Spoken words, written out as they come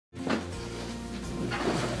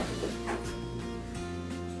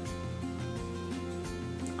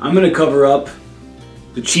I'm going to cover up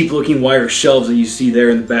the cheap looking wire shelves that you see there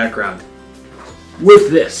in the background with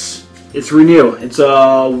this. It's Renew. It's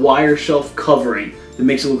a wire shelf covering that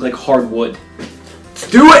makes it look like hardwood. Let's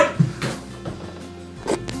do it!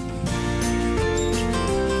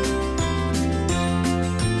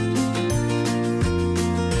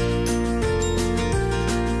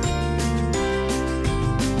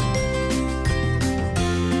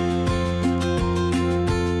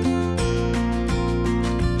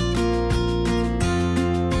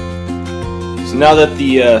 So now that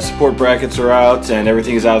the support brackets are out and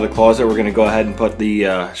everything is out of the closet, we're going to go ahead and put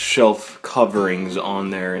the shelf coverings on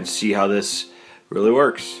there and see how this really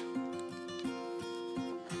works.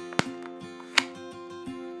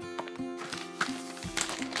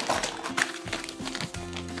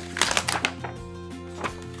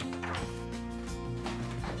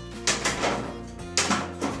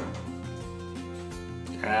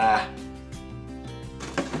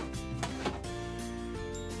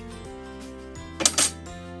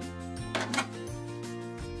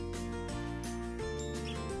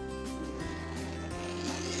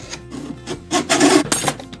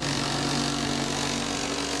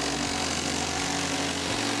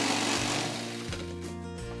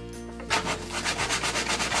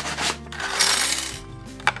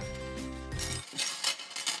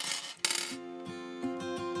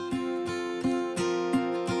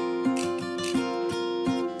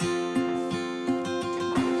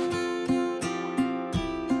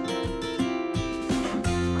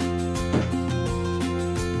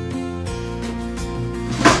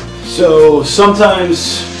 So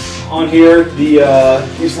sometimes on here,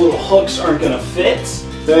 these little hooks aren't going to fit.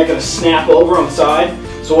 They're not going to snap over on the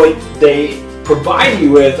side. So what they provide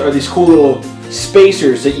you with are these cool little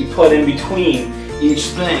spacers that you put in between each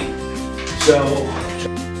thing. So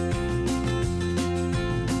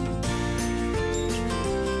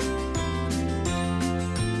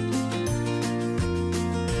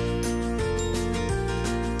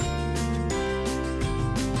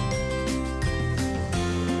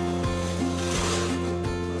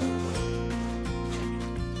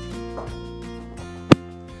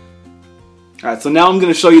Alright, so now I'm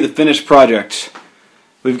going to show you the finished project.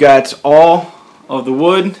 We've got all of the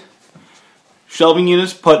wood shelving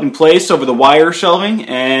units put in place over the wire shelving,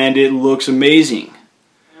 and it looks amazing.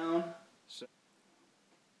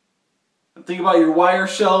 Think about your wire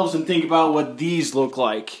shelves and think about what these look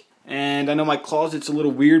like. And I know my closet's a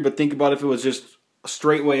little weird, but think about if it was just a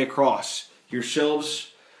straight way across. Your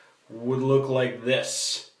shelves would look like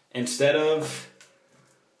this instead of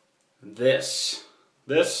this.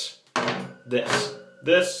 This. This,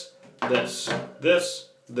 this, this, this,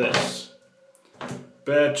 this.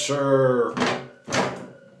 Better.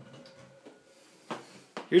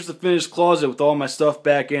 Here's the finished closet with all my stuff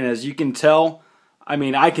back in. As you can tell, I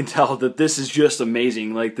mean, I can tell that this is just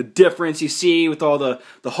amazing. Like the difference you see with all the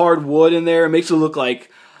hard wood in there, it makes it look like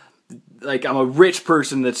I'm a rich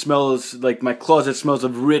person that smells like my closet smells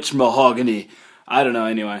of rich mahogany. I don't know.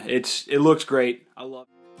 Anyway, it looks great. I love it.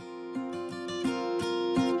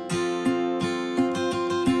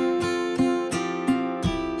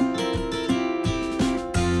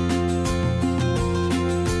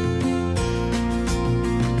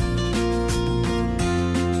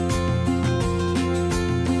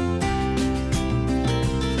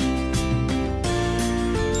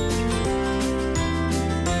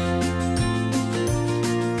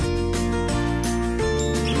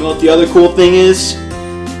 You know what the other cool thing is?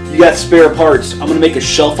 You got spare parts. I'm going to make a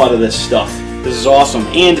shelf out of this stuff. This is awesome.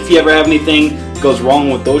 And if you ever have anything that goes wrong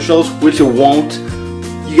with those shelves, which it won't,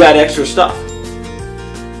 you got extra stuff.